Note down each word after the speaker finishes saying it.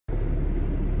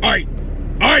All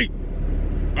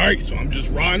right, so I'm just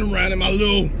riding around in my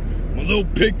little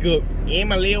pickup. Yeah,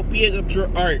 my little pickup truck.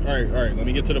 All right. Let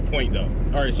me get to the point, though.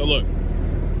 All right, so look.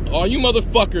 All you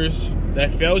motherfuckers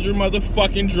that failed your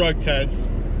motherfucking drug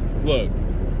test, look,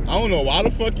 I don't know why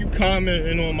the fuck you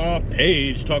commenting on my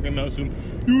page talking about some,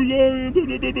 you lying, blah,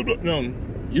 blah, blah, blah, blah. No,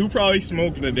 you probably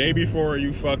smoked the day before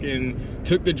you fucking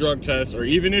took the drug test, or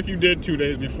even if you did 2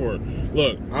 days before.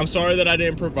 Look, I'm sorry that I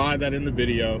didn't provide that in the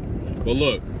video, but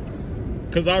look,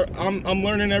 because I'm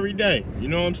learning every day. You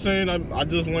know what I'm saying? I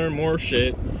just learn more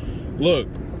shit. Look,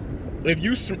 if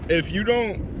you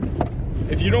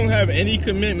don't have any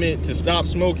commitment to stop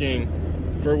smoking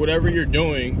for whatever you're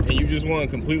doing, and you just want to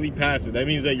completely pass it, that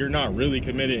means that you're not really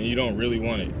committed and you don't really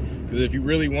want it. Because if you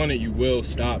really want it, you will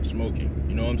stop smoking.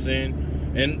 You know what I'm saying?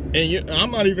 And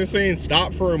I'm not even saying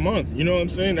stop for a month. You know what I'm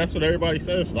saying? That's what everybody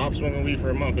says. Stop smoking weed for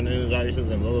a month, and then anxiety says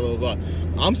blah, blah, blah,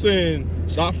 blah. I'm saying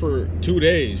stop for 2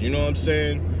 days. You know what I'm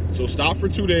saying? So stop for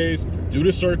 2 days, do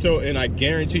the certo, and I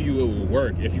guarantee you it will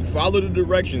work. If you follow the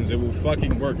directions, it will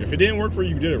fucking work. If it didn't work for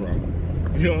you, you did it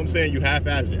wrong. You know what I'm saying? You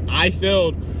half-assed it. I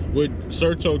failed with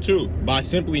certo too by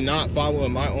simply not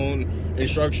following my own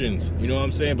instructions. You know what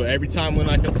I'm saying? But every time when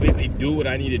I completely do what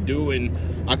I need to do and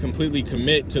I completely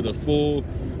commit to the full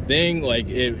thing, like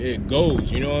it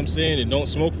goes. You know what I'm saying? And don't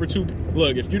smoke for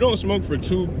look, if you don't smoke for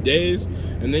 2 days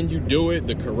and then you do it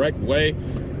the correct way,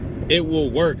 it will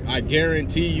work. I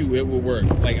guarantee you it will work.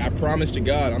 Like, I promise to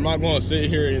God, I'm not going to sit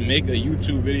here and make a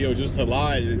YouTube video just to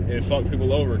lie and fuck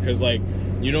people over. Because, like,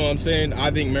 you know what I'm saying?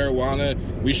 I think marijuana,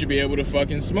 we should be able to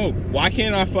fucking smoke. Why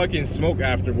can't I fucking smoke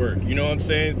after work? You know what I'm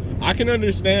saying? I can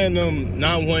understand them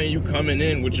not wanting you coming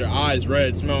in with your eyes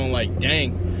red, smelling like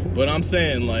dank. But I'm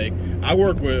saying, like, I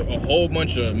work with a whole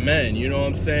bunch of men. You know what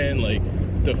I'm saying? Like,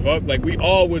 the fuck? Like, we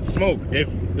all would smoke if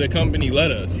the company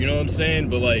let us. You know what I'm saying?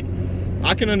 But, like,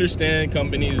 I can understand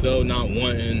companies, though, not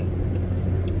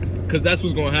wanting, because that's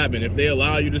what's going to happen. If they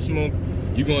allow you to smoke,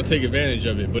 you're going to take advantage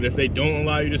of it. But if they don't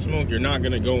allow you to smoke, you're not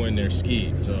going to go in there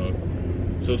skied. So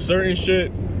certain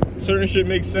shit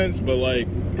makes sense, but, like,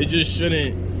 it just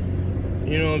shouldn't,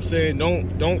 you know what I'm saying?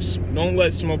 Don't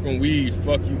let smoking weed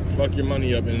fuck your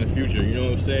money up in the future. You know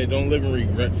what I'm saying? Don't live in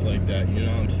regrets like that. You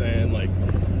know what I'm saying? Like,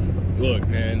 look,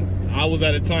 man, I was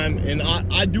at a time, and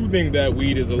I do think that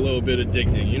weed is a little bit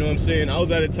addicting. You know what I'm saying? I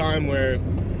was at a time where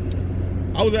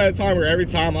every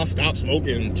time I stopped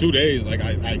smoking 2 days, like,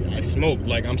 I smoked.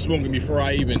 Like, I'm smoking before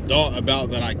I even thought about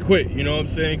that I quit. You know what I'm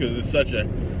saying? Because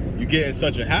you get in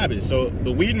such a habit. So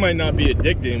the weed might not be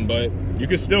addicting, but you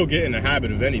can still get in the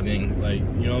habit of anything. Like,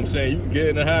 you know what I'm saying? You can get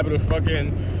in the habit of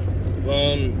fucking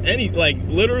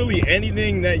literally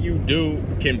anything that you do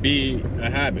can be a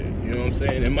habit. You know what I'm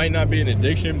saying? It might not be an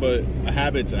addiction, but a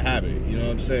habit's a habit. You know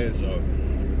what I'm saying? So,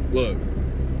 look.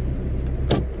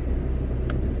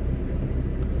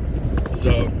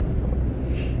 So,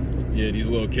 yeah, these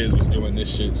little kids was doing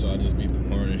this shit, so I just be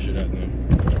horning shit at them.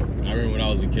 I remember when I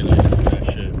was a kid, I used to do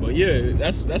that shit. But yeah,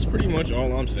 that's pretty much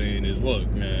all I'm saying is, look,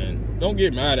 man, don't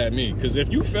get mad at me. Because if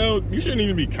you failed, you shouldn't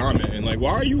even be commenting. Like,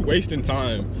 why are you wasting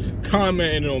time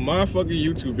commenting on my fucking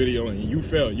YouTube video and you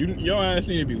failed? Your ass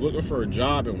need to be looking for a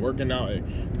job and working out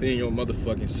and cleaning your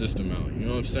motherfucking system out. You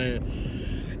know what I'm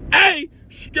saying? Hey,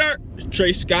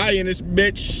 Trey Sky in this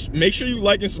bitch. Make sure you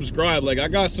like and subscribe. Like, I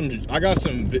got some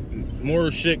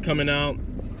more shit coming out.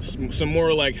 Some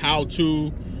more, like,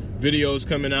 how-to videos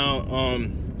coming out.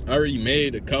 I already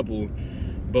made a couple,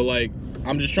 but, like,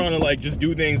 I'm just trying to, like, just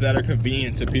do things that are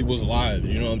convenient to people's lives.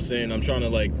 You know what I'm saying? I'm trying to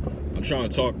talk. I'm just trying to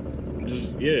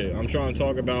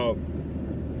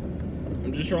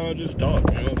just talk.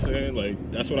 You know what I'm saying?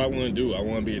 Like, that's what I want to do. I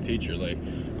want to be a teacher. Like,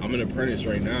 I'm an apprentice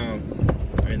right now,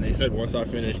 and they said once I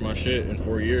finish my shit in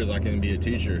 4 years, I can be a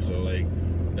teacher. So, like,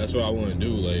 that's what I want to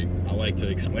do. Like, I like to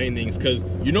explain things, because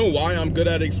you know why I'm good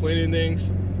at explaining things?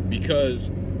 Because,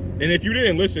 and if you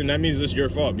didn't listen, that means it's your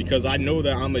fault, because I know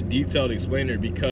that I'm a detailed explainer, because